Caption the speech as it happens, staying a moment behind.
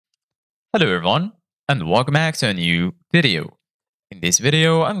Hello everyone, and welcome back to a new video. In this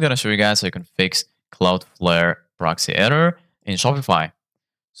video, I'm gonna show you guys how you can fix Cloudflare proxy error in Shopify.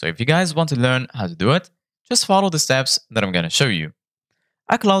 So if you guys want to learn how to do it, just follow the steps that I'm gonna show you.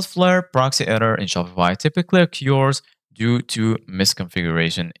 A Cloudflare proxy error in Shopify typically occurs due to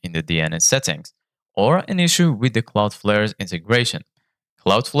misconfiguration in the DNS settings or an issue with the Cloudflare's integration.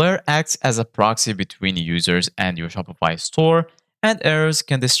 Cloudflare acts as a proxy between users and your Shopify store, and errors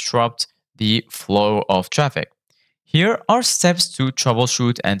can disrupt the flow of traffic. Here are steps to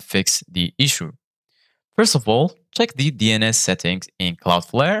troubleshoot and fix the issue. First of all, check the DNS settings in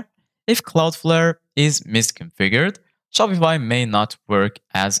Cloudflare. If Cloudflare is misconfigured, Shopify may not work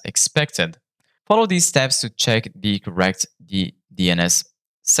as expected. Follow these steps to check the correct DNS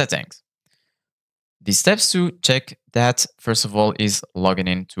settings. The steps to check that, first of all, is logging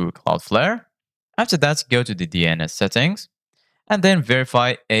into Cloudflare. After that, go to the DNS settings and then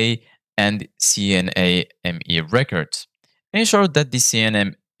verify A and CNAME records. Ensure that the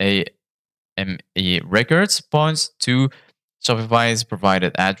CNAME records points to Shopify's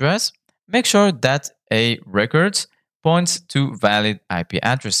provided address. Make sure that A records points to valid IP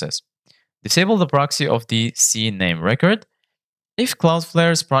addresses. Disable the proxy of the CNAME record. If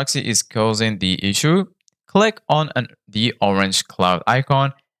Cloudflare's proxy is causing the issue, click on the orange cloud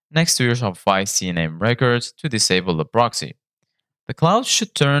icon next to your Shopify CNAME records to disable the proxy. The cloud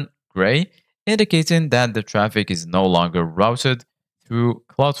should turn gray, indicating that the traffic is no longer routed through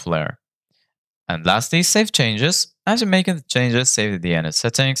Cloudflare. And lastly, save changes. After making the changes, save the DNS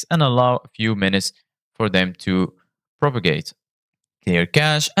settings and allow a few minutes for them to propagate. Clear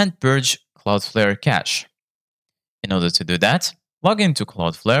cache and purge Cloudflare cache. In order to do that, log into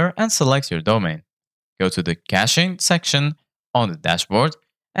Cloudflare and select your domain. Go to the caching section on the dashboard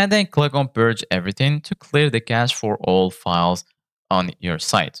and then click on Purge Everything to clear the cache for all files on your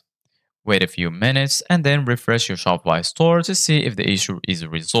site. Wait a few minutes and then refresh your Shopify store to see if the issue is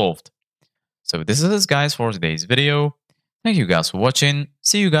resolved. So this is it guys for today's video. Thank you guys for watching.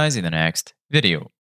 See you guys in the next video.